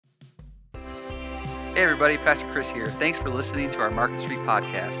Hey everybody, Pastor Chris here. Thanks for listening to our Market Street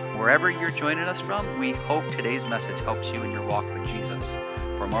podcast. Wherever you're joining us from, we hope today's message helps you in your walk with Jesus.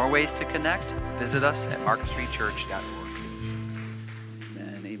 For more ways to connect, visit us at marketstreetchurch.org.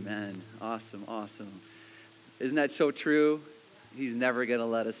 Amen, amen. Awesome. Isn't that so true? He's never going to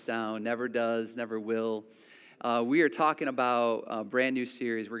let us down, never does, never will. We are talking about a brand new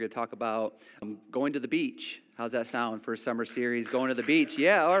series. We're going to talk about going to the beach. How's that sound for a summer series? Going to the beach.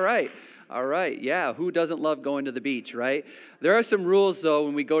 Yeah, all right, yeah. Who doesn't love going to the beach, right? There are some rules, though,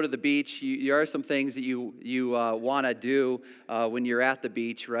 when we go to the beach. There are some things that you want to do when you're at the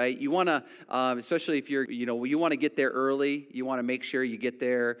beach, right? You want to, especially if you want to get there early. You want to make sure you get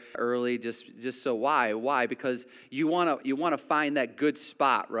there early. Just so why? Because you want to find that good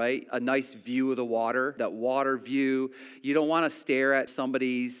spot, right? A nice view of the water, that water view. You don't want to stare at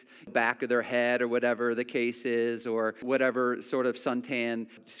somebody's back of their head or whatever the case is, or whatever sort of suntan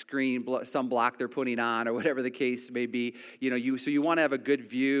screen sunblock they're putting on, or whatever the case may be. So you want to have a good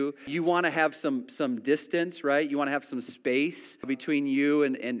view. You want to have some distance, right? You want to have some space between you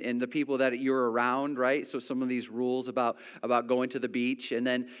and the people that you're around, right? So some of these rules about going to the beach, and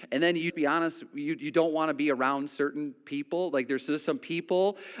then you be honest, you don't want to be around certain people. Like there's just some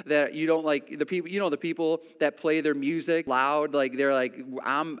people that you don't like. The people that play their music loud, like they're like,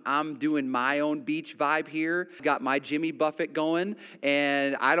 I'm doing my own beach vibe here. Got my Jimmy Buffett going,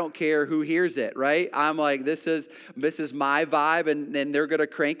 and I don't care who hears it, right? I'm like, this is my vibe, and they're gonna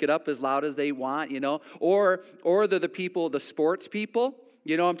crank it up as loud as they want, or they're the sports people.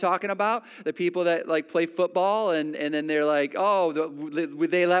 You know what I'm talking about? The people that like play football and then they're like,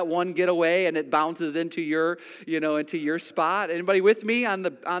 they let one get away and it bounces into your spot. Anybody with me on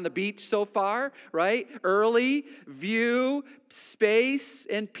the beach so far, right? Early, view, space,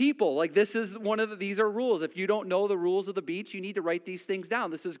 and people. Like this is these are rules. If you don't know the rules of the beach, you need to write these things down.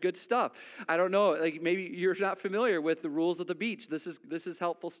 This is good stuff. I don't know, like maybe you're not familiar with the rules of the beach. This is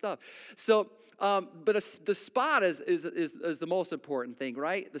helpful stuff. So, but the spot is the most important thing,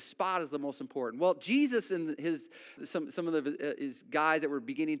 right? The spot is the most important. Well, Jesus and some of his guys that were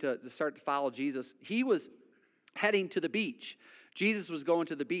beginning to start to follow Jesus, he was heading to the beach. Jesus was going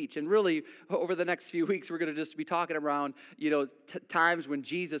to the beach, and really over the next few weeks, we're going to just be talking around, times when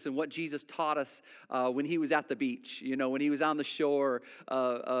Jesus and what Jesus taught us when he was at the beach, when he was on the shore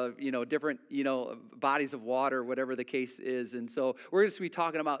of, different, bodies of water, whatever the case is. And so we're just going to be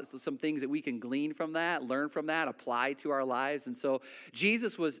talking about some things that we can glean from that, learn from that, apply to our lives. And so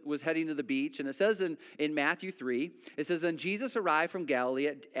Jesus was heading to the beach, and it says in Matthew 3, it says, "Then Jesus arrived from Galilee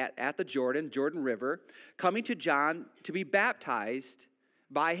at the Jordan River, coming to John to be baptized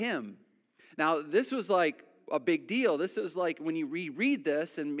by him." Now, this was like a big deal. This is like when you reread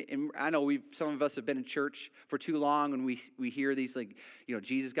this, and I know some of us have been in church for too long, and we hear these like,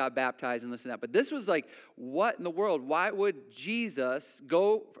 Jesus got baptized and this and that. But this was like, what in the world? Why would Jesus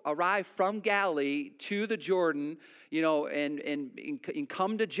arrive from Galilee to the Jordan, and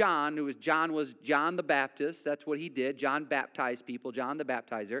come to John, John was John the Baptist. That's what he did. John baptized people, John the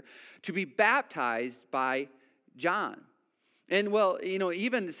Baptizer, to be baptized by John. And well,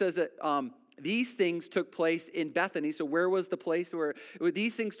 even it says that these things took place in Bethany. So where was the place where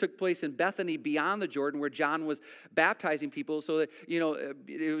these things took place? In Bethany, beyond the Jordan, where John was baptizing people. So that,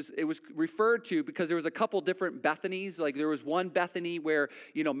 it was referred to because there was a couple different Bethanies. Like there was one Bethany where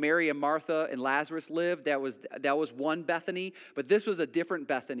Mary and Martha and Lazarus lived. That was one Bethany. But this was a different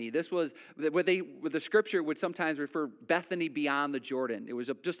Bethany. This was what the scripture would sometimes refer Bethany beyond the Jordan. It was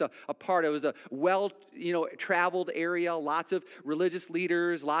just a part. It was a traveled area. Lots of religious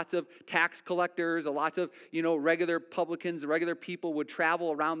leaders. Lots of tax collectors, lots of, regular publicans, regular people would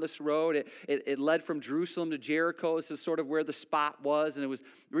travel around this road. It led from Jerusalem to Jericho. This is sort of where the spot was, and it was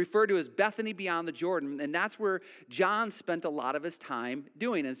referred to as Bethany beyond the Jordan, and that's where John spent a lot of his time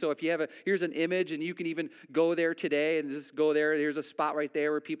doing. And so if you here's an image, and you can even go there today and just go there. There's a spot right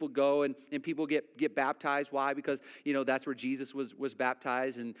there where people go and people get baptized. Why? Because, that's where Jesus was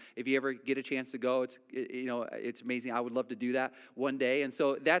baptized, and if you ever get a chance to go, it's amazing. I would love to do that one day. And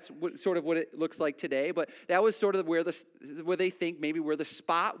so that's what it looks like today, but that was sort of where they think maybe where the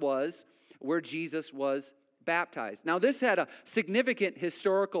spot was where Jesus was baptized. Now, this had a significant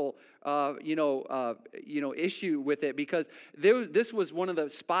historical, issue with it because this was one of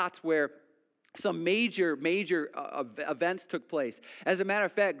the spots where some major events took place. As a matter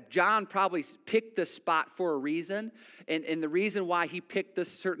of fact, John probably picked the spot for a reason. And the reason why he picked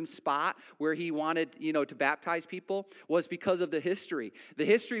this certain spot where he wanted, to baptize people was because of the history. The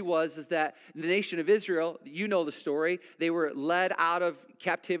history is that the nation of Israel, you know the story, they were led out of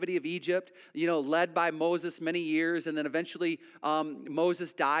captivity of Egypt, led by Moses many years. And then eventually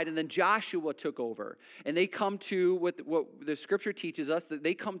Moses died, and then Joshua took over. And they come to what the scripture teaches us, that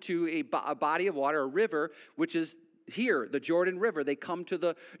they come to a body of water, a river, which is here, the Jordan River. They come to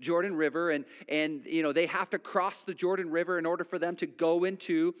the Jordan River, and they have to cross the Jordan River in order for them to go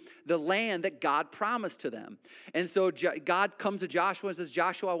into the land that God promised to them. And so God comes to Joshua and says,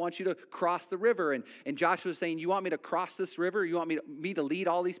 Joshua, I want you to cross the river. And Joshua is saying, you want me to cross this river? You want me to lead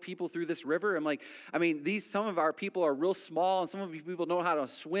all these people through this river? I'm like, some of our people are real small, and some of you people know how to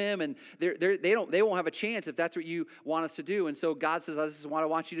swim, and they won't have a chance if that's what you want us to do. And so God says, this is what I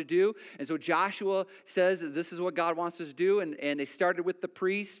want you to do. And so Joshua says, this is what God wants us to do, and they started with the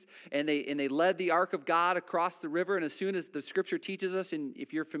priests, and they led the ark of God across the river. And as soon as the scripture teaches us, and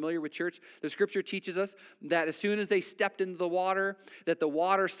if you're familiar with church, the scripture teaches us that as soon as they stepped into the water, that the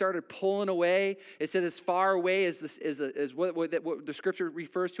water started pulling away. It said as far away as what the scripture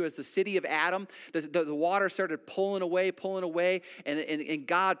refers to as the city of Adam. The water started pulling away, and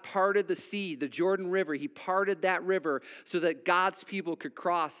God parted the sea, the Jordan River. He parted that river so that God's people could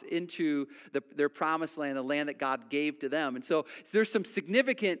cross into their promised land, the land that God gave to them. And so there's some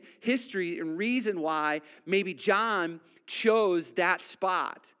significant history and reason why maybe John chose that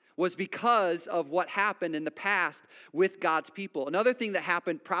spot was because of what happened in the past with God's people. Another thing that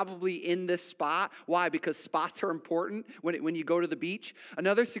happened probably in this spot, why? Because spots are important when you go to the beach.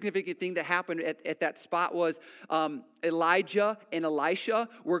 Another significant thing that happened at that spot was Elijah and Elisha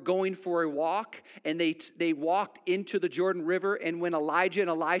were going for a walk, and they walked into the Jordan River, and when Elijah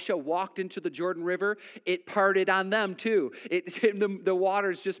and Elisha walked into the Jordan River, it parted on them too. The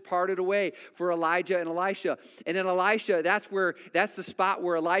waters just parted away for Elijah and Elisha. And then Elisha, that's the spot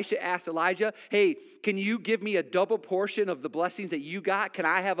where Elisha asked Elijah, hey, can you give me a double portion of the blessings that you got? Can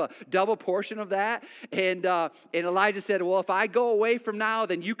I have a double portion of that? And Elijah said, well, if I go away from now,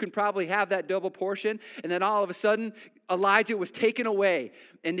 then you can probably have that double portion. And then all of a sudden, Elijah was taken away,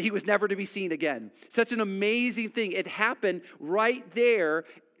 and he was never to be seen again. Such an amazing thing. It happened right there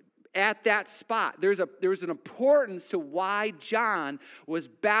at that spot. There was an importance to why John was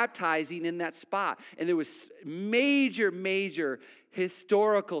baptizing in that spot. And there was major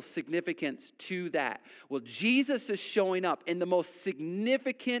historical significance to that. Well, Jesus is showing up, and the most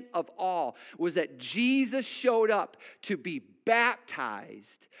significant of all was that Jesus showed up to be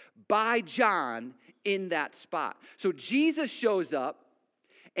baptized by John in that spot. So Jesus shows up,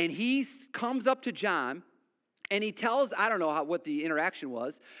 and he comes up to John, and he tells, I don't know what the interaction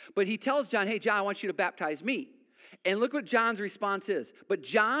was, but he tells John, hey, John, I want you to baptize me. And look what John's response is. But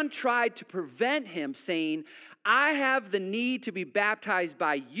John tried to prevent him, saying, I have the need to be baptized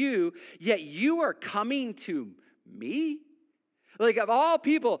by you, yet you are coming to me? Like, of all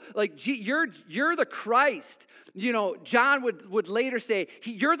people, like, you're the Christ. John would later say,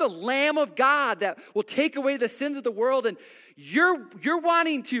 you're the Lamb of God that will take away the sins of the world, and you're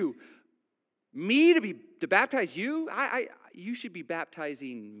wanting me to baptize you? You should be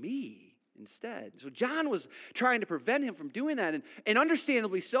baptizing me instead. So John was trying to prevent him from doing that, and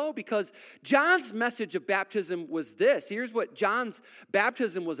understandably so, because John's message of baptism was this. Here's what John's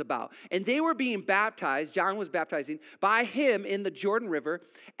baptism was about. And they were being baptized, John was baptizing, by him in the Jordan River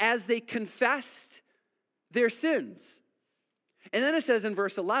as they confessed their sins. And then it says in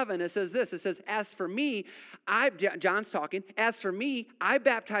verse 11, it says this, it says, as for me, John's talking, as for me, I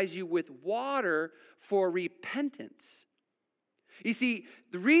baptize you with water for repentance. You see,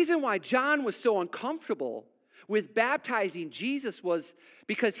 the reason why John was so uncomfortable with baptizing Jesus was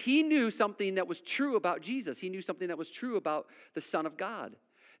because he knew something that was true about Jesus. He knew something that was true about the Son of God,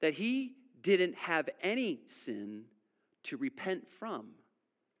 that he didn't have any sin to repent from.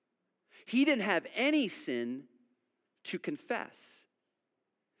 He didn't have any sin to confess.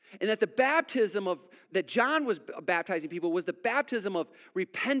 And that the baptism that John was baptizing people was the baptism of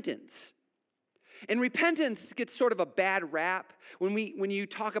repentance. And repentance gets sort of a bad rap. When you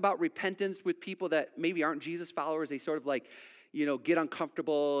talk about repentance with people that maybe aren't Jesus followers, they sort of get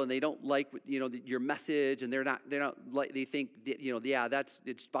uncomfortable, and they don't like your message, and they think that,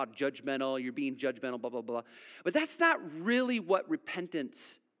 it's about judgmental, you're being judgmental, blah blah blah. But that's not really what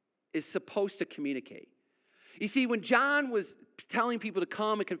repentance is supposed to communicate. You see, when John was telling people to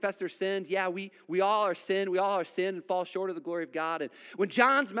come and confess their sins. Yeah, we all are sin. We all are sin and fall short of the glory of God. And when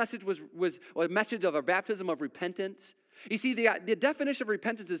John's message was a message of a baptism of repentance, you see, the definition of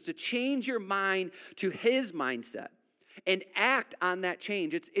repentance is to change your mind to his mindset and act on that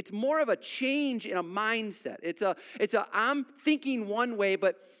change. It's more of a change in a mindset. It's a I'm thinking one way,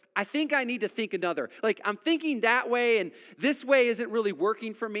 but I think I need to think another. Like, I'm thinking that way, and this way isn't really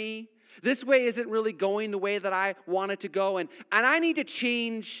working for me. This way isn't really going the way that I want it to go, and I need to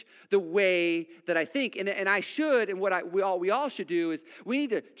change the way that I think. And I should, and what we all should do is we need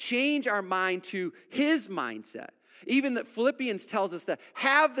to change our mind to his mindset. Even that Philippians tells us to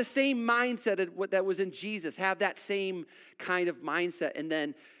have the same mindset that was in Jesus, have that same kind of mindset. And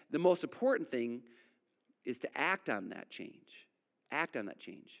then the most important thing is to act on that change. Act on that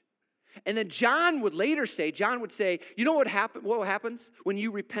change. And then John would say, you know what happens when you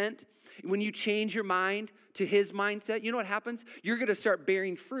repent, when you change your mind to his mindset? You know what happens? You're going to start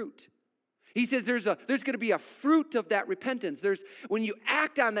bearing fruit. He says there's going to be a fruit of that repentance. When you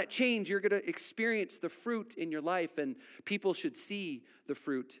act on that change, you're going to experience the fruit in your life, and people should see the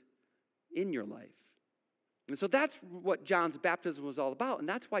fruit in your life. And so that's what John's baptism was all about, and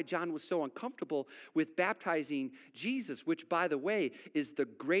that's why John was so uncomfortable with baptizing Jesus, which, by the way, is the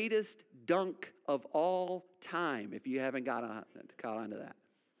greatest dunk of all time, if you haven't caught on to that.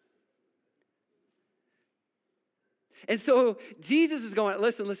 And so Jesus is going,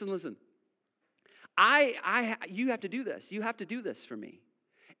 listen. You have to do this. You have to do this for me.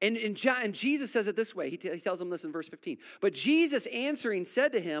 And Jesus says it this way. He tells him this in verse 15. But Jesus answering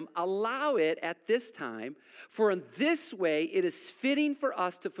said to him, allow it at this time, for in this way it is fitting for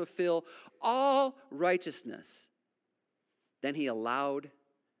us to fulfill all righteousness. Then he allowed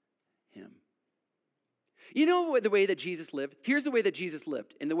him. You know the way that Jesus lived? Here's the way that Jesus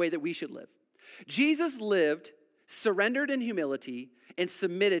lived and the way that we should live. Jesus lived surrendered in humility and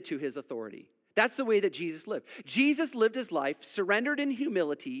submitted to his authority. That's the way that Jesus lived. Jesus lived his life surrendered in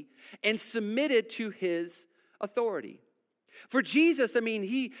humility and submitted to his authority. For Jesus,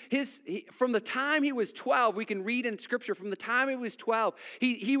 from the time he was 12, we can read in Scripture, from the time he was 12,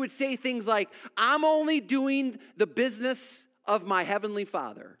 he would say things like, I'm only doing the business of my heavenly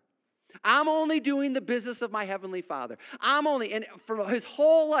Father. I'm only doing the business of my heavenly Father. And for his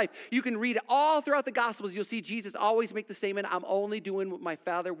whole life, you can read it all throughout the Gospels. You'll see Jesus always make the statement, I'm only doing what my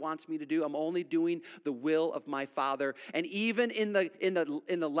Father wants me to do. I'm only doing the will of my Father. And even in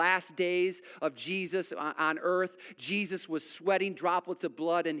the last days of Jesus on earth, Jesus was sweating droplets of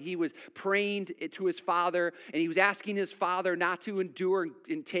blood, and he was praying to his Father, and he was asking his Father not to endure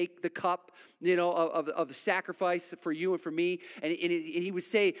and take the cup, of the sacrifice for you and for me. And he would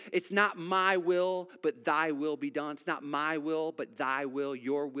say, it's not my will, but thy will be done. It's not my will, but thy will,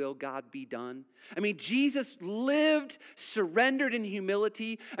 your will, God, be done. Jesus lived surrendered in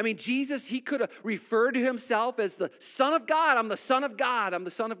humility. Jesus, he could have referred to himself as the Son of God. I'm the Son of God. I'm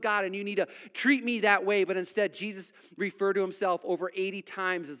the Son of God, and you need to treat me that way. But instead, Jesus referred to himself over 80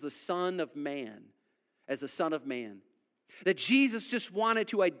 times as the Son of Man, as the Son of Man. That Jesus just wanted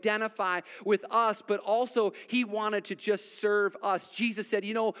to identify with us, but also he wanted to just serve us. Jesus said,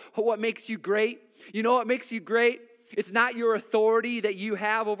 you know what makes you great? You know what makes you great? It's not your authority that you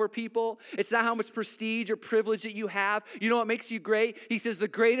have over people. It's not how much prestige or privilege that you have. You know what makes you great? He says the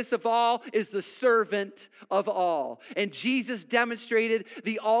greatest of all is the servant of all. And Jesus demonstrated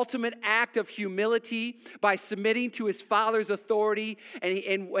the ultimate act of humility by submitting to his Father's authority.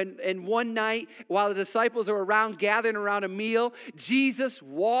 And one night, while the disciples are gathering around a meal, Jesus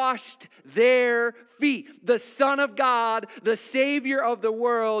washed their feet. The Son of God, the Savior of the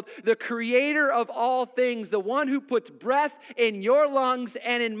world, the Creator of all things, the one who puts breath in your lungs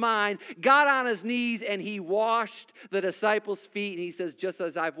and in mine, got on his knees and he washed the disciples' feet. And he says, just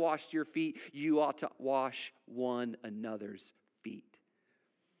as I've washed your feet, you ought to wash one another's feet.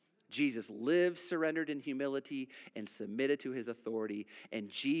 Jesus lived surrendered in humility and submitted to his authority. And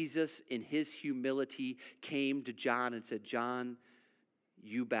Jesus, in his humility, came to John and said, John,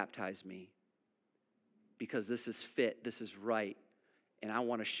 you baptize me because this is fit, this is right, and I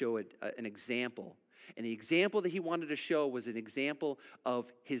want to show it an example. And the example that he wanted to show was an example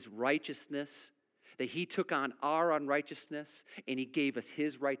of his righteousness, that he took on our unrighteousness and he gave us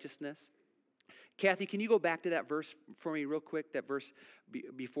his righteousness. Kathy, can you go back to that verse for me real quick? That verse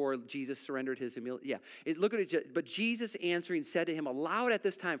before Jesus surrendered his humility. Yeah. Look at it. But Jesus answering said to him, allow it at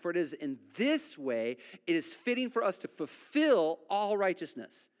this time, for it is in this way it is fitting for us to fulfill all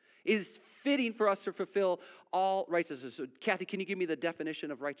righteousness. It is fitting for us to fulfill all righteousness. So, Kathy, can you give me the definition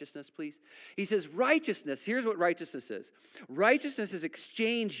of righteousness, please? He says, righteousness, here's what righteousness is. Righteousness is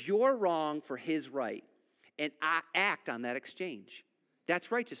exchange your wrong for his right. and act on that exchange.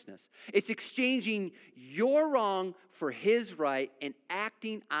 That's righteousness. It's exchanging your wrong for his right and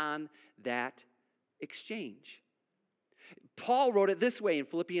acting on that exchange. Paul wrote it this way in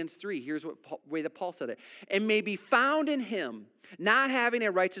Philippians 3. Here's the way that Paul said it. And may be found in him, not having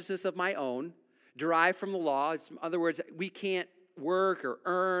a righteousness of my own, derived from the law. In other words, we can't work or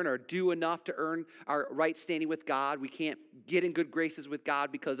earn or do enough to earn our right standing with God. We can't get in good graces with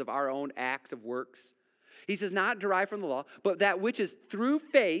God because of our own acts of works. He says, not derived from the law, but that which is through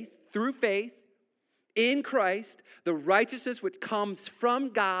faith in Christ, the righteousness which comes from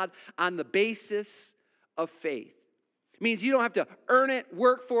God on the basis of faith. It means you don't have to earn it,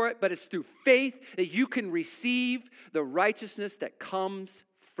 work for it, but it's through faith that you can receive the righteousness that comes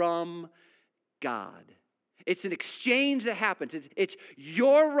from God. It's an exchange that happens. It's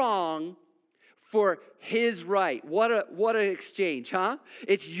your wrong for his right. What an exchange, huh?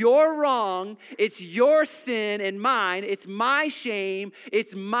 It's your wrong, it's your sin and mine, it's my shame,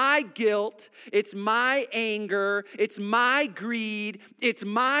 it's my guilt, it's my anger, it's my greed, it's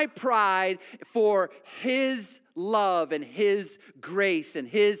my pride for his love and his grace and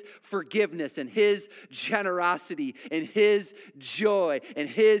his forgiveness and his generosity and his joy and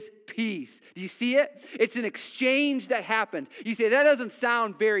his peace. Do you see it? It's an exchange that happens. You say, that doesn't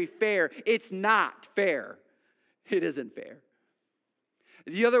sound very fair. It's not fair. It isn't fair.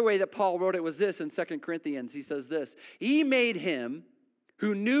 The other way that Paul wrote it was this in 2 Corinthians. He says this, he made him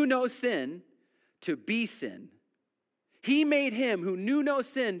who knew no sin to be sin. He made him who knew no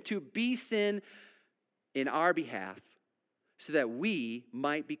sin to be sin in our behalf, so that we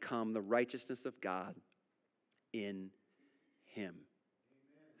might become the righteousness of God in him.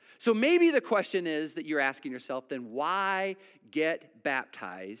 So maybe the question is that you're asking yourself, then why get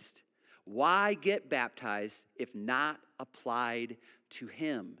baptized? Why get baptized if not applied to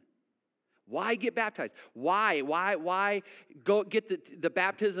him? Why get baptized? Why go get the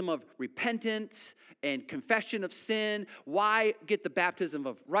baptism of repentance and confession of sin? Why get the baptism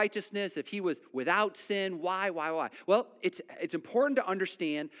of righteousness if he was without sin? Why? Well, it's important to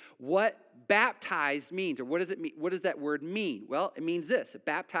understand what baptized means, or what does it mean? What does that word mean? Well, it means this.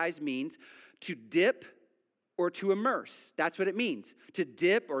 Baptized means to dip or to immerse. That's what it means. To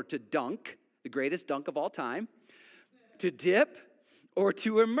dip or to dunk, the greatest dunk of all time. To dip or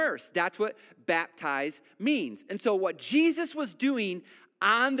to immerse. That's what baptize means. And so what Jesus was doing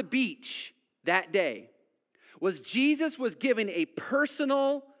on the beach that day was Jesus was giving a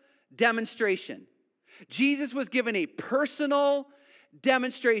personal demonstration. Jesus was given a personal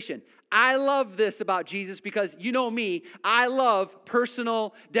demonstration. I love this about Jesus because you know me, I love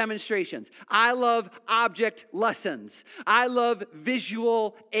personal demonstrations. I love object lessons. I love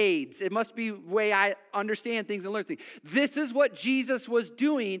visual aids. It must be the way I understand things and learn things. This is what Jesus was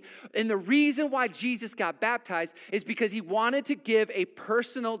doing, and the reason why Jesus got baptized is because he wanted to give a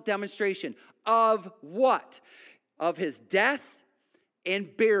personal demonstration of what? Of his death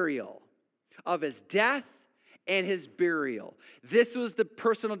and burial. Of his death and his burial. This was the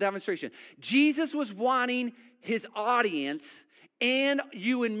personal demonstration. Jesus was wanting his audience and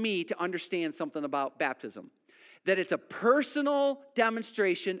you and me to understand something about baptism. That it's a personal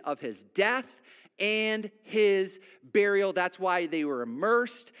demonstration of his death and his burial. That's why they were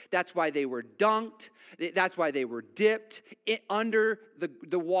immersed. That's why they were dunked. That's why they were dipped under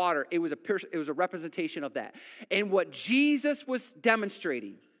the water. It was a representation of that. And what Jesus was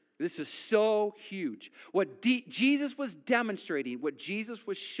demonstrating, this is so huge. What Jesus was demonstrating, what Jesus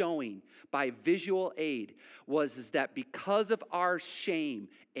was showing by visual aid is that because of our shame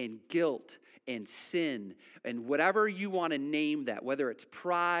and guilt and sin and whatever you want to name that, whether it's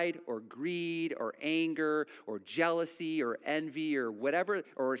pride or greed or anger or jealousy or envy or whatever,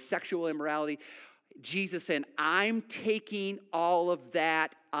 or sexual immorality, Jesus said, I'm taking all of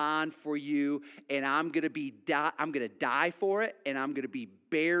that on for you, and I'm going to die for it, and I'm going to be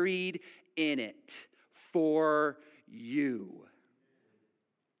buried in it for you.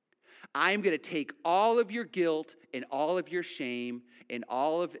 I'm going to take all of your guilt and all of your shame and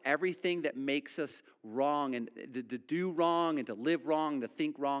all of everything that makes us wrong and to do wrong and to live wrong, to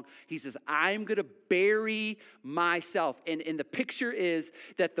think wrong. He says, I'm going to bury myself. And the picture is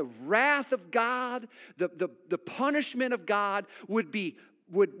that the wrath of God, the punishment of God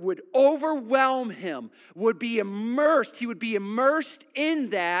would overwhelm him, would be immersed. He would be immersed in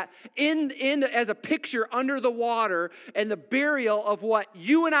that, as a picture under the water, and the burial of what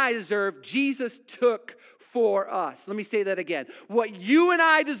you and I deserve, Jesus took for us. Let me say that again. What you and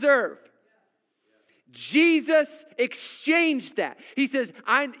I deserve, Jesus exchanged that. He says,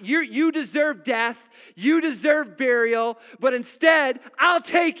 you deserve death, you deserve burial, but instead, I'll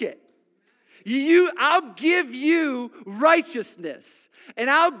take it. I'll give you righteousness, and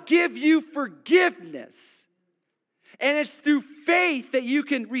I'll give you forgiveness. And it's through faith that you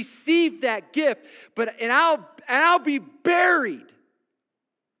can receive that gift. And I'll be buried.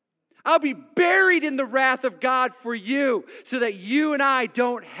 I'll be buried in the wrath of God for you, so that you and I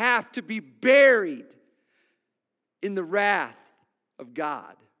don't have to be buried in the wrath of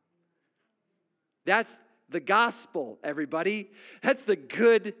God. That's the gospel, everybody. That's the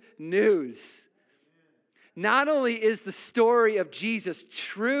good news. Not only is the story of Jesus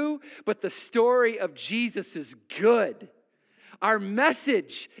true, but the story of Jesus is good. Our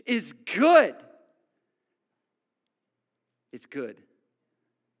message is good. It's good.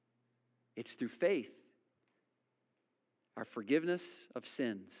 It's through faith. Our forgiveness of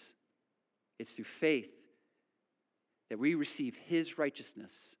sins. It's through faith that we receive His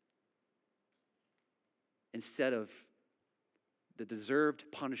righteousness instead of the deserved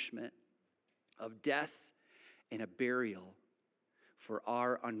punishment of death and a burial for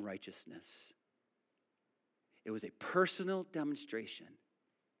our unrighteousness. It was a personal demonstration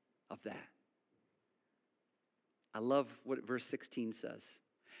of that. I love what verse 16 says.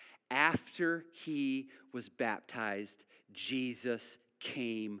 After he was baptized, Jesus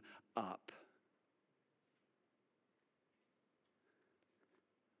came up.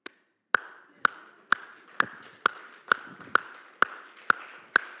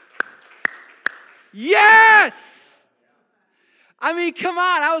 Yes! I mean, come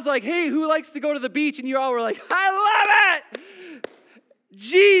on. I was like, hey, who likes to go to the beach? And you all were like, I love it!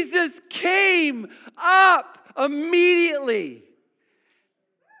 Jesus came up immediately.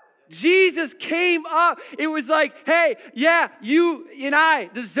 Jesus came up. It was like, hey, yeah, you and I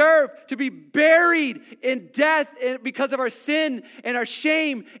deserve to be buried in death because of our sin and our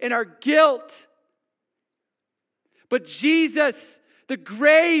shame and our guilt. But Jesus, the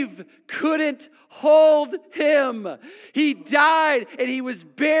grave couldn't hold him. He died and he was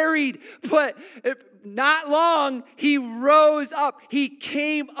buried, but not long, he rose up. He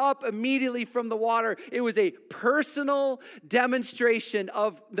came up immediately from the water. It was a personal demonstration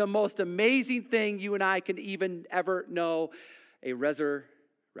of the most amazing thing you and I can even ever know, a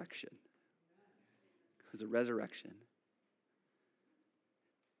resurrection. It was a resurrection.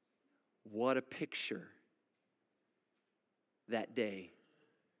 What a picture that day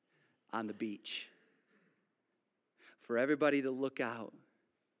on the beach. For everybody to look out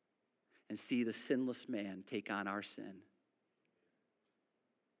and see the sinless man take on our sin.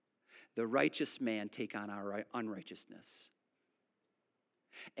 The righteous man take on our unrighteousness.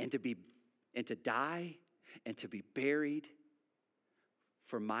 And to die and to be buried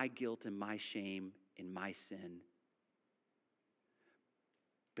for my guilt and my shame and my sin.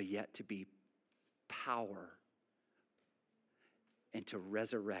 But yet to be power and to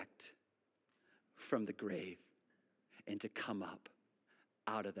resurrect from the grave and to come up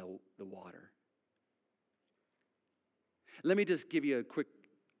out of the water. Let me just give you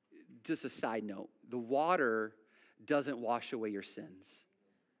just a side note. The water doesn't wash away your sins.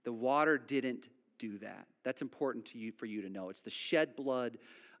 The water didn't do that. That's important for you to know. It's the shed blood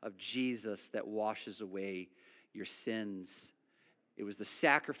of Jesus that washes away your sins. It was the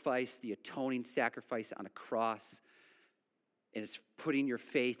sacrifice, the atoning sacrifice on a cross. And it's putting your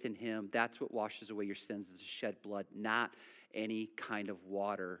faith in him. That's what washes away your sins, is the shed blood, not any kind of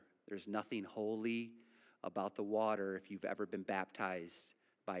water. There's nothing holy about the water if you've ever been baptized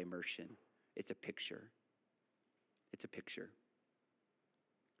by immersion. It's a picture. It's a picture.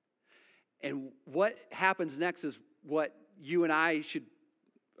 And what happens next is what you and I should,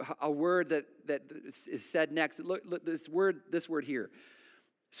 a word that is said next. Look, this word here.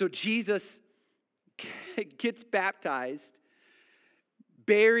 So Jesus gets baptized,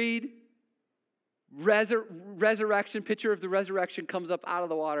 buried, resurrection, picture of the resurrection comes up out of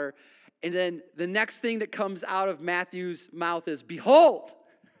the water. And then the next thing that comes out of Matthew's mouth is, behold.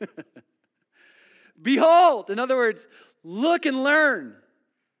 Behold. In other words, look and learn.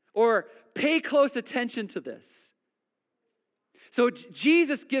 Or pay close attention to this. So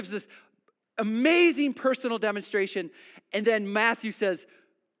Jesus gives this amazing personal demonstration. And then Matthew says,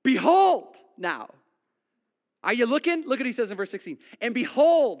 behold now. Are you looking? Look at what he says in verse 16. And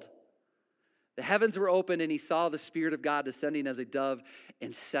behold, the heavens were opened, and he saw the Spirit of God descending as a dove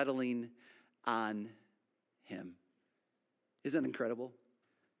and settling on him. Isn't that incredible?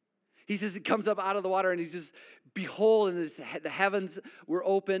 He says, it comes up out of the water, and he says, behold, and the heavens were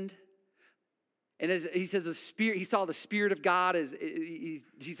opened. And as he says, he saw the Spirit of God as he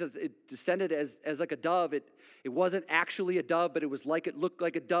says it descended as like a dove. It wasn't actually a dove, but it looked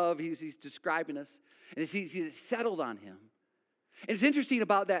like a dove. He's describing us. And he settled on him. And it's interesting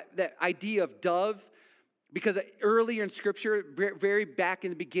about that idea of dove, because earlier in Scripture, very back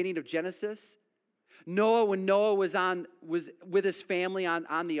in the beginning of Genesis, when Noah was with his family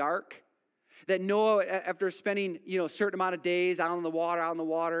on the ark, that Noah, after spending a certain amount of days out on the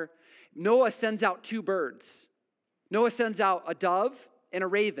water, Noah sends out two birds. Noah sends out a dove and a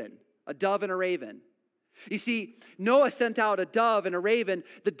raven. A dove and a raven. You see, Noah sent out a dove and a raven.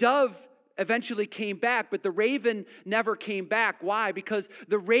 The dove eventually came back, but the raven never came back. Why? Because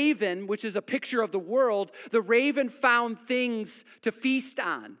the raven, which is a picture of the world, the raven found things to feast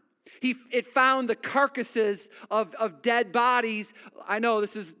on. It found the carcasses of dead bodies. I know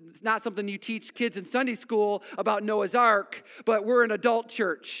this is not something you teach kids in Sunday school about Noah's Ark, but we're an adult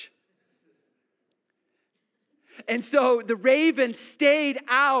church. And so the raven stayed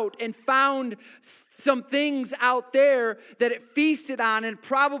out and found some things out there that it feasted on and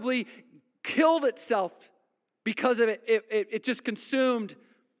probably killed itself because of it. It just consumed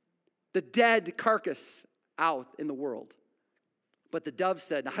the dead carcass out in the world. But the dove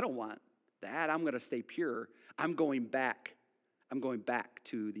said, I don't want that. I'm going to stay pure. I'm going back. I'm going back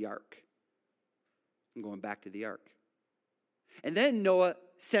to the ark. I'm going back to the ark. And then Noah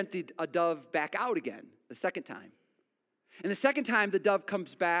sent a dove back out again, the second time. And the second time, the dove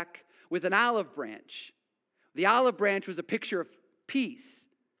comes back with an olive branch. The olive branch was a picture of peace.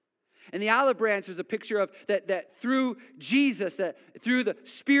 And the olive branch was a picture of that through Jesus, that through the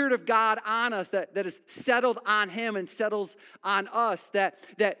Spirit of God on us, that is settled on him and settles on us, that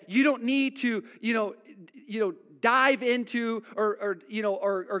you don't need to, dive into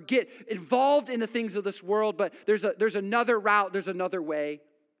or get involved in the things of this world, but there's another route, there's another way.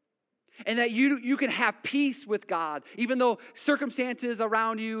 And that you can have peace with God. Even though circumstances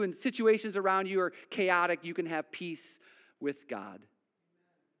around you and situations around you are chaotic, you can have peace with God.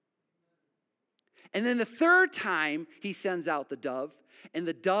 And then the third time, he sends out the dove, and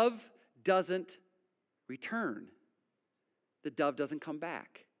the dove doesn't return. The dove doesn't come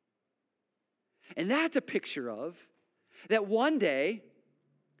back. And that's a picture of that one day,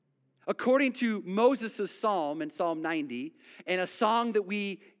 according to Moses' psalm in Psalm 90, and a song that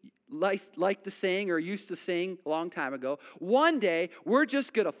we like to sing or used to sing a long time ago, one day we're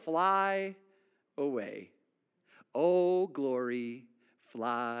just going to fly away. Oh, glory,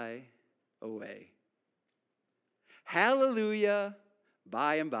 fly away. Hallelujah,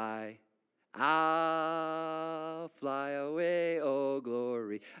 by and by, I'll fly away, oh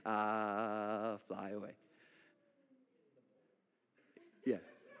glory, I'll fly away. Yeah.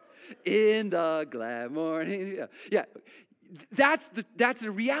 In the glad morning. Yeah. That's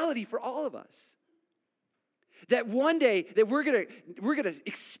the reality for all of us. That one day that we're gonna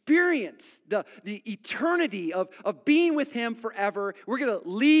experience the eternity of being with him forever. We're gonna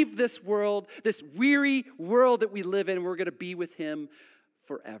leave this world, this weary world that we live in, and we're gonna be with him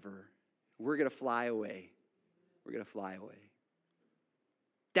forever. We're gonna fly away. We're gonna fly away.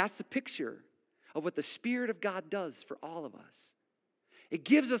 That's the picture of what the Spirit of God does for all of us. It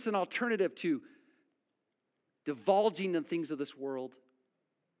gives us an alternative to divulging the things of this world.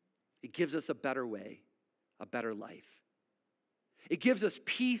 It gives us a better way. A better life. It gives us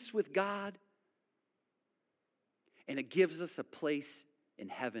peace with God, and it gives us a place in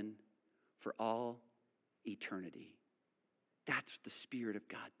heaven for all eternity. That's what the Spirit of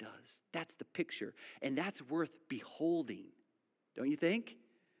God does. That's the picture, and that's worth beholding, don't you think?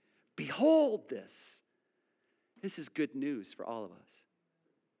 Behold this. This is good news for all of us.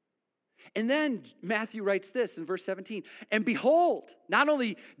 And then Matthew writes this in verse 17, and behold, not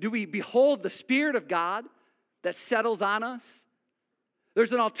only do we behold the Spirit of God that settles on us.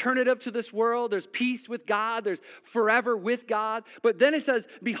 There's an alternative to this world. There's peace with God. There's forever with God. But then it says,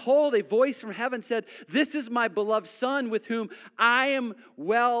 behold, a voice from heaven said, this is my beloved Son with whom I am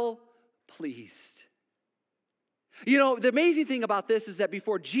well pleased. You know, the amazing thing about this is that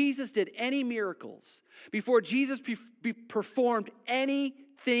before Jesus did any miracles, before Jesus performed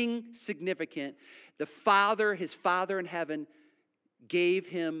anything significant, his Father in heaven, gave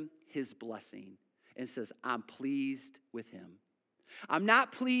him his blessing. And says, I'm pleased with him. I'm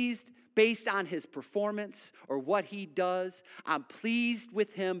not pleased based on his performance or what he does. I'm pleased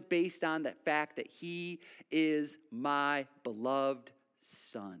with him based on the fact that he is my beloved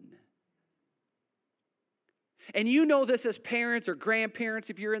Son. And you know this as parents or grandparents,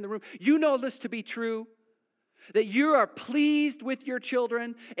 if you're in the room. You know this to be true. That you are pleased with your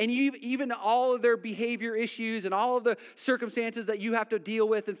children, and even all of their behavior issues and all of the circumstances that you have to deal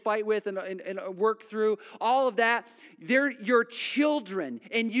with and fight with and work through, all of that, they're your children,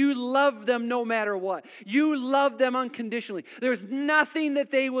 and you love them no matter what. You love them unconditionally. There's nothing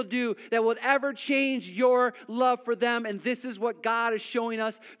that they will do that will ever change your love for them, and this is what God is showing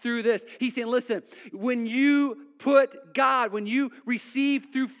us through this. He's saying, listen, when you put God, when you receive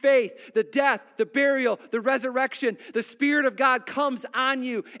through faith the death, the burial, the resurrection, the Spirit of God comes on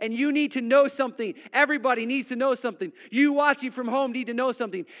you, and you need to know something. Everybody needs to know something. You watching from home need to know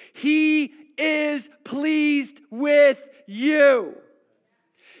something. He is pleased with you.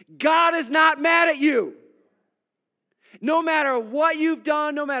 God is not mad at you. No matter what you've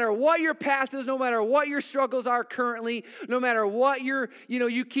done, no matter what your past is, no matter what your struggles are currently, no matter what you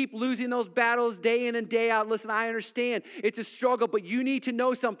keep losing those battles day in and day out. Listen, I understand it's a struggle, but you need to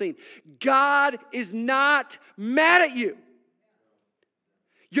know something. God is not mad at you.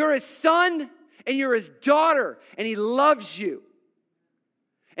 You're his son and you're his daughter, and he loves you.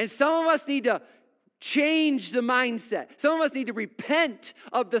 And some of us need to change the mindset. Some of us need to repent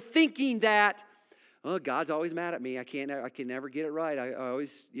of the thinking that, oh, God's always mad at me. I can never get it right. I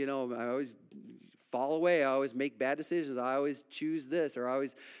always fall away. I always make bad decisions. I always choose this,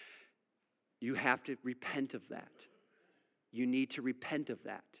 you have to repent of that. You need to repent of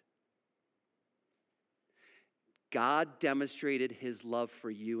that. God demonstrated his love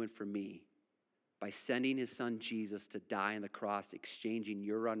for you and for me by sending his son Jesus to die on the cross, exchanging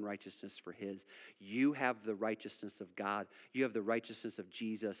your unrighteousness for his. You have the righteousness of God. You have the righteousness of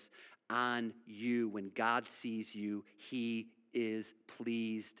Jesus on you. When God sees you, he is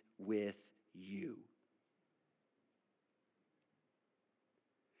pleased with you.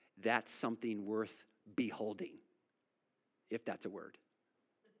 That's something worth beholding, if that's a word.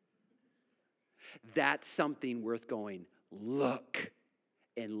 That's something worth going, look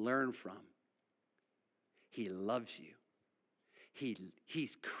and learn from. He loves you.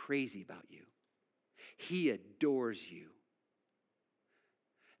 He's crazy about you. He adores you.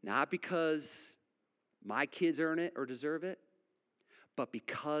 Not because my kids earn it or deserve it, but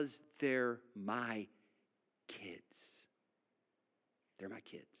because they're my kids. They're my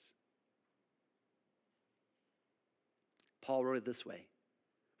kids. Paul wrote it this way.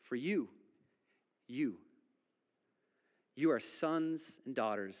 For you are sons and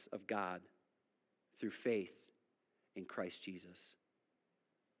daughters of God through faith in Christ Jesus.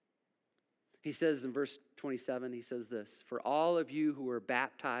 He says in verse 27, he says this, for all of you who are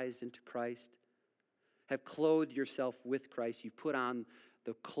baptized into Christ have clothed yourself with Christ. You've put on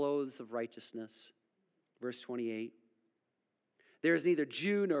the clothes of righteousness. Verse 28, there is neither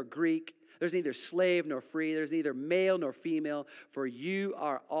Jew nor Greek. There's neither slave nor free. There's neither male nor female, for you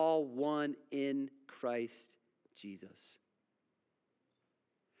are all one in Christ Jesus.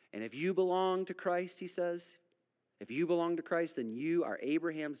 And if you belong to Christ, he says, if you belong to Christ, then you are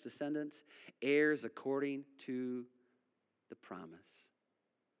Abraham's descendants, heirs according to the promise.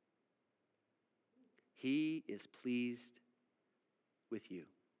 He is pleased with you.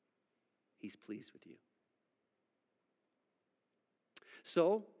 He's pleased with you.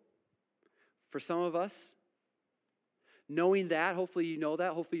 So, for some of us, knowing that, hopefully you know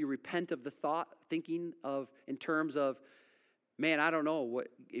that, hopefully you repent of the thinking of in terms of, man, I don't know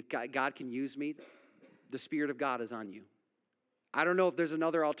if God can use me. The Spirit of God is on you. I don't know if there's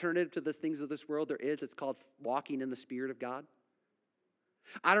another alternative to the things of this world. There is. It's called walking in the Spirit of God.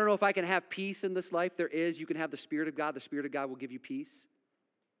 I don't know if I can have peace in this life. There is. You can have the Spirit of God. The Spirit of God will give you peace.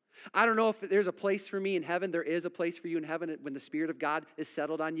 I don't know if there's a place for me in heaven. There is a place for you in heaven. When the Spirit of God is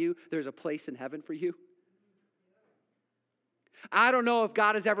settled on you, there's a place in heaven for you. I don't know if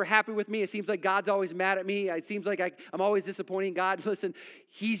God is ever happy with me. It seems like God's always mad at me. It seems like I'm always disappointing God. Listen,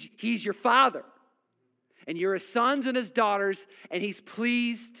 He's your Father. And you're his sons and his daughters, and he's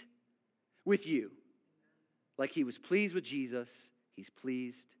pleased with you. Like he was pleased with Jesus, he's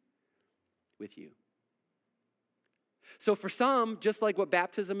pleased with you. So for some, just like what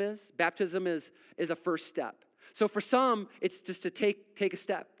baptism is a first step. So for some, it's just to take a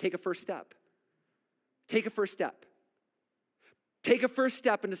step, take a first step. Take a first step. Take a first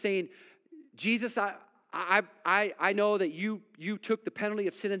step into saying, Jesus, I know that you took the penalty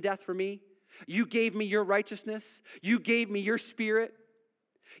of sin and death for me. You gave me your righteousness. You gave me your Spirit.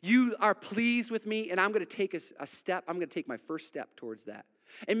 You are pleased with me, and I'm going to take a step. I'm going to take my first step towards that.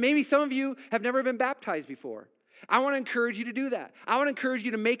 And maybe some of you have never been baptized before. I want to encourage you to do that. I want to encourage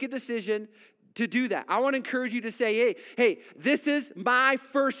you to make a decision to do that. I want to encourage you to say, hey, this is my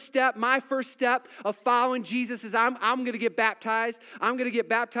first step. My first step of following Jesus is I'm going to get baptized. I'm going to get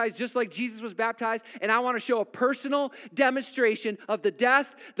baptized just like Jesus was baptized. And I want to show a personal demonstration of the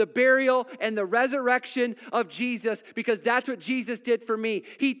death, the burial, and the resurrection of Jesus, because that's what Jesus did for me.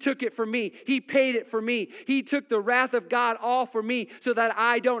 He took it for me. He paid it for me. He took the wrath of God all for me so that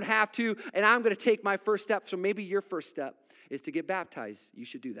I don't have to, and I'm going to take my first step. So maybe your first step is to get baptized. You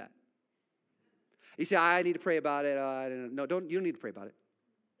should do that. You say, I need to pray about it. No, you don't need to pray about it.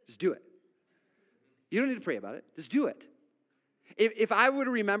 Just do it. You don't need to pray about it. Just do it. If I would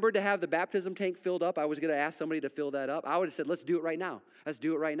have remembered to have the baptism tank filled up, I was going to ask somebody to fill that up. I would have said, let's do it right now. Let's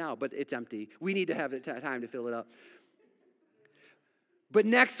do it right now. But it's empty. We need to have time to fill it up. But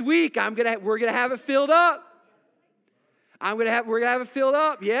next week, we're going to have it filled up. We're going to have it filled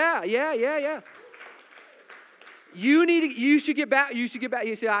up. Yeah. You should get back. You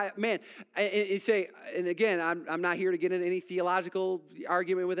say, man, and again, I'm not here to get into any theological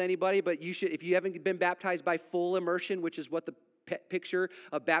argument with anybody, but you should, if you haven't been baptized by full immersion, which is what the picture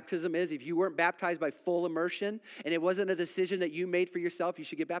of baptism is, if you weren't baptized by full immersion and it wasn't a decision that you made for yourself, you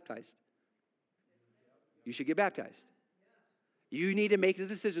should get baptized. You should get baptized. You need to make the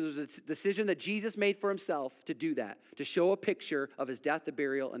decision. There's a decision that Jesus made for himself to do that, to show a picture of his death, the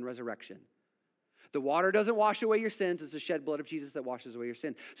burial, and resurrection. The water doesn't wash away your sins. It's the shed blood of Jesus that washes away your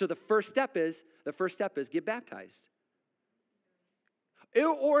sin. So the first step is get baptized.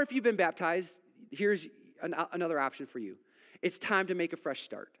 Or if you've been baptized, here's another option for you. It's time to make a fresh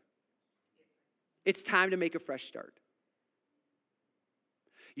start. It's time to make a fresh start.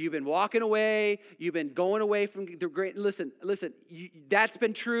 You've been walking away. You've been going away from the great. Listen. That's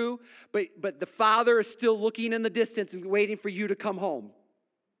been true, but the Father is still looking in the distance and waiting for you to come home.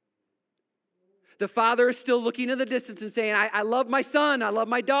 The Father is still looking in the distance and saying, I love my son, I love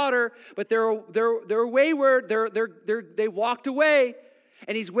my daughter, but they're wayward, they walked away,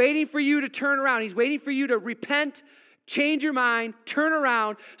 and he's waiting for you to turn around. He's waiting for you to repent, change your mind, turn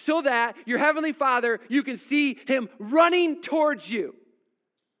around, so that your Heavenly Father, you can see him running towards you.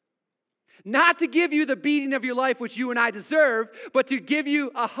 Not to give you the beating of your life, which you and I deserve, but to give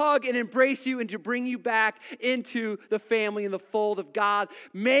you a hug and embrace you and to bring you back into the family and the fold of God.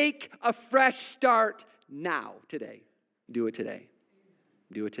 Make a fresh start now, today. Do it today.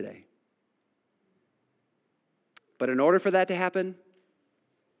 Do it today. But in order for that to happen,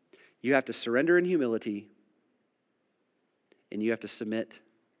 you have to surrender in humility and you have to submit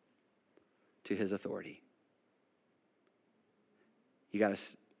to his authority. You got to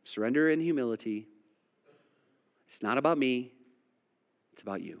surrender in humility. It's not about me. It's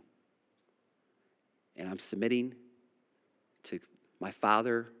about you. And I'm submitting to my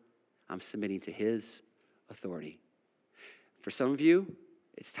Father. I'm submitting to his authority. For some of you,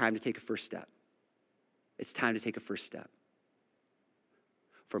 it's time to take a first step. It's time to take a first step.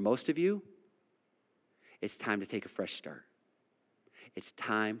 For most of you, it's time to take a fresh start. It's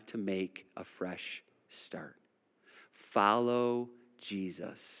time to make a fresh start. Follow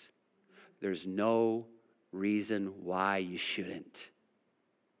Jesus. There's no reason why you shouldn't.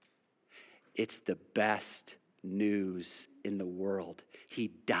 It's the best news in the world. He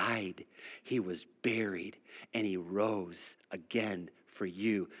died, he was buried, and he rose again for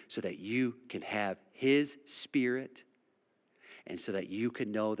you so that you can have his Spirit and so that you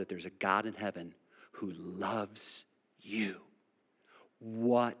can know that there's a God in heaven who loves you.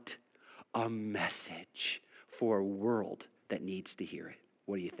 What a message for a world that needs to hear it.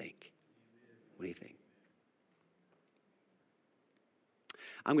 What do you think? What do you think?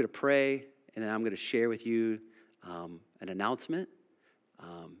 I'm going to pray, and then I'm going to share with you an announcement.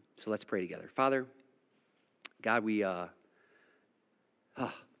 So let's pray together. Father, God,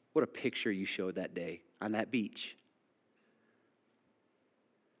 what a picture you showed that day on that beach.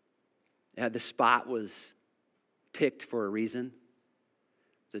 The spot was picked for a reason.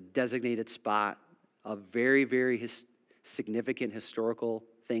 It's a designated spot of very, very significant historical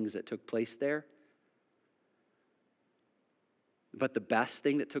things that took place there. But the best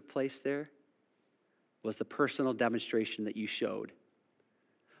thing that took place there was the personal demonstration that you showed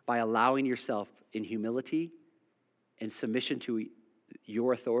by allowing yourself in humility and submission to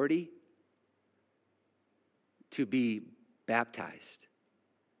your authority to be baptized,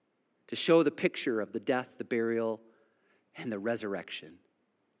 to show the picture of the death, the burial, and the resurrection.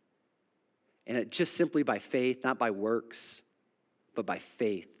 And it just simply by faith, not by works, but by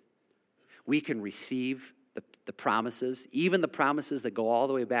faith, we can receive the promises, even the promises that go all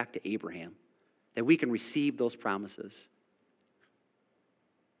the way back to Abraham, that we can receive those promises.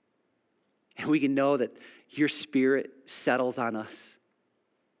 And we can know that your Spirit settles on us.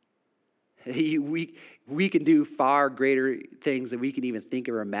 We can do far greater things than we can even think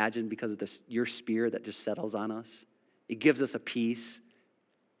or imagine because of your Spirit that just settles on us. It gives us a peace.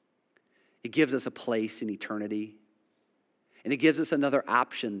 It gives us a place in eternity. And it gives us another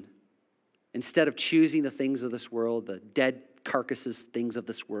option. Instead of choosing the things of this world, the dead carcasses things of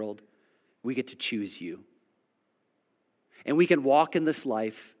this world, we get to choose you. And we can walk in this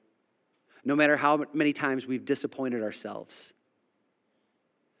life no matter how many times we've disappointed ourselves.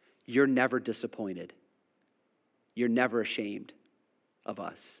 You're never disappointed. You're never ashamed of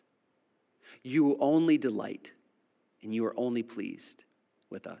us. You only delight and you are only pleased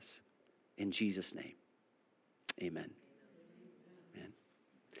with us. In Jesus' name, amen. Amen.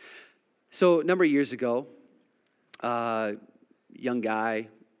 So a number of years ago, young guy,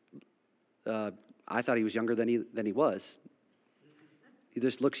 I thought he was younger than he was. He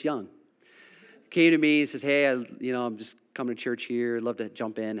just looks young. Came to me and says, hey, I'm just coming to church here. Love to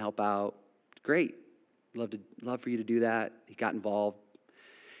jump in, help out. Great. Love for you to do that. He got involved.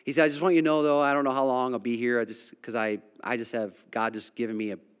 He said, I just want you to know, though, I don't know how long I'll be here. Because I just have God just given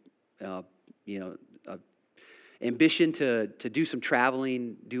me a ambition to do some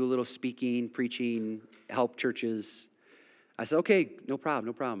traveling, do a little speaking, preaching, help churches. I said, okay, no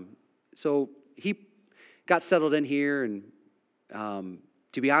problem. So he got settled in here and,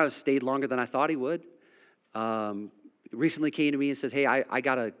 to be honest, stayed longer than I thought he would. Recently came to me and says, hey, I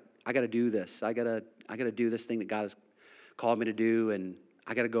gotta do this. I gotta do this thing that God has called me to do, and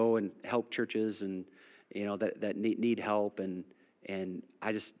I gotta go and help churches and that need help, and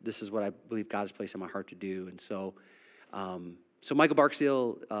this is what I believe God has placed in my heart to do. And so Michael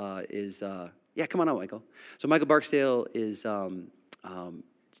Barksdale is come on out, Michael. So Michael Barksdale is in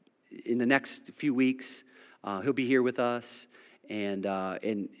the next few weeks. He'll be here with us, and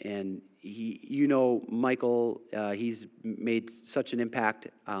he, Michael, he's made such an impact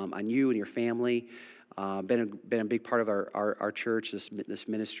on you and your family. Been a big part of our church, this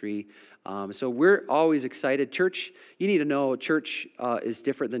ministry. So we're always excited. Church, you need to know, church is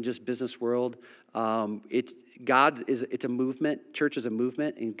different than just business world. It's a movement. Church is a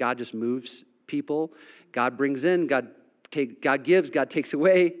movement, and God just moves people. God brings in, God gives, God takes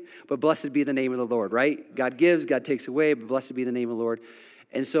away, but blessed be the name of the Lord, right? God gives, God takes away, but blessed be the name of the Lord.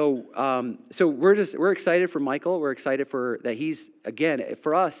 And so we're excited for Michael. We're excited for that he's, again,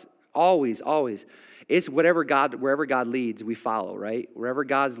 for us, always, it's wherever God leads, we follow, right? Wherever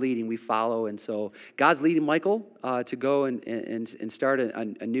God's leading, we follow. And so God's leading Michael to go and start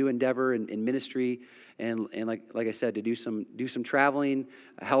a new endeavor in ministry, and like I said, to do some traveling,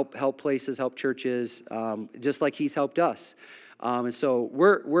 help places, help churches, just like he's helped us. And so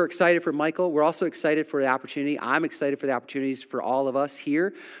we're excited for Michael. We're also excited for the opportunity. I'm excited for the opportunities for all of us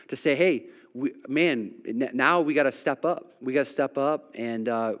here to say, hey, now we got to step up. We got to step up, and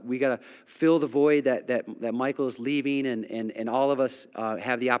we got to fill the void that Michael is leaving, and all of us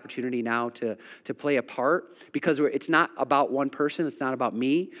have the opportunity now to play a part, because it's not about one person. It's not about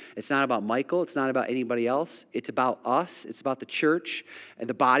me. It's not about Michael. It's not about anybody else. It's about us. It's about the church and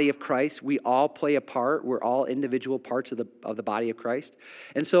the body of Christ. We all play a part. We're all individual parts of the body of Christ,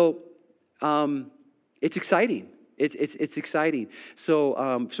 and so it's exciting. It's exciting.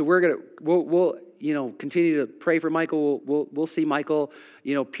 So we'll continue to pray for Michael. We'll see Michael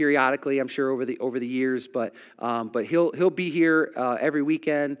periodically, I'm sure, over the years. But he'll be here every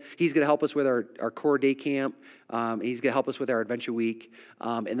weekend. He's going to help us with our core day camp. He's going to help us with our adventure week.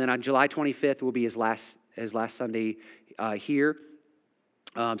 And then on July 25th will be his last Sunday here.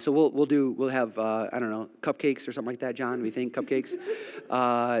 So we'll have I don't know, cupcakes or something like that. John, we think cupcakes.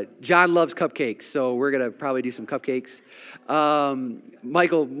 John loves cupcakes, so we're gonna probably do some cupcakes.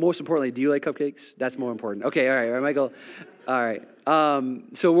 Michael, most importantly, do you like cupcakes? That's more important. Okay, all right, Michael. All right.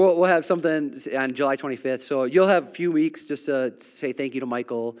 So we'll have something on July 25th. So you'll have a few weeks just to say thank you to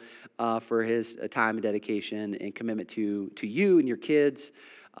Michael for his time and dedication and commitment to you and your kids.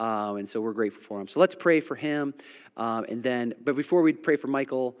 And so we're grateful for him. So let's pray for him. But before we pray for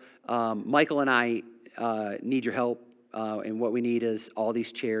Michael, Michael and I need your help. And what we need is all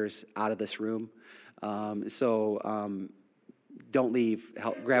these chairs out of this room. Don't leave.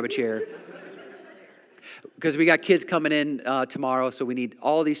 Grab a chair. Because we got kids coming in tomorrow, so we need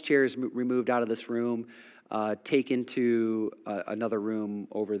all these chairs removed out of this room, taken to another room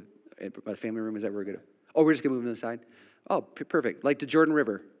over the family room. Is that where we're going to? Oh, we're just going to move them to the side? Oh, perfect. Like the Jordan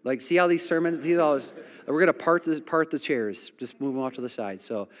River. Like, see how these sermons, we're going to part the chairs. Just move them off to the side.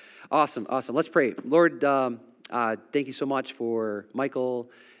 So, awesome. Let's pray. Lord, thank you so much for Michael,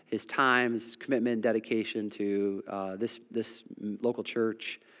 his time, his commitment, dedication to this local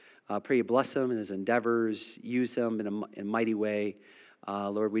church. Pray you bless him in his endeavors. Use him in a mighty way.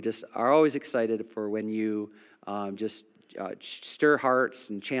 Lord, we just are always excited for when you just stir hearts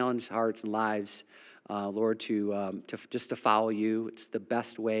and challenge hearts and lives, Lord, to follow you. It's the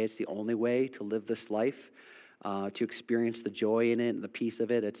best way. It's the only way to live this life, to experience the joy in it and the peace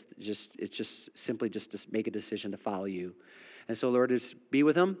of it. It's just simply just to make a decision to follow you. And so, Lord, just be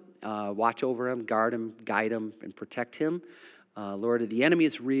with him, watch over him, guard him, guide him, and protect him. Lord, the enemy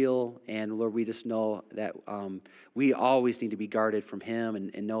is real, and Lord, we just know that we always need to be guarded from him,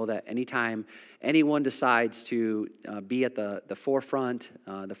 and know that anytime anyone decides to be at the forefront,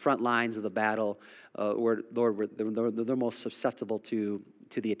 the front lines of the battle, Lord, they're most susceptible to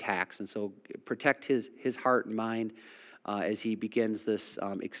the attacks. And so protect his heart and mind as he begins this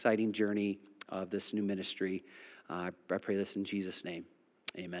exciting journey of this new ministry. I pray this in Jesus' name.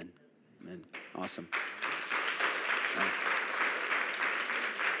 Amen. Amen. Awesome.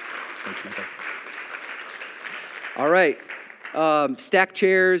 Thanks, Michael. All right. Stack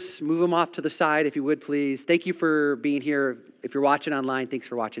chairs. Move them off to the side if you would, please. Thank you for being here. If you're watching online, thanks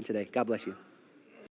for watching today. God bless you.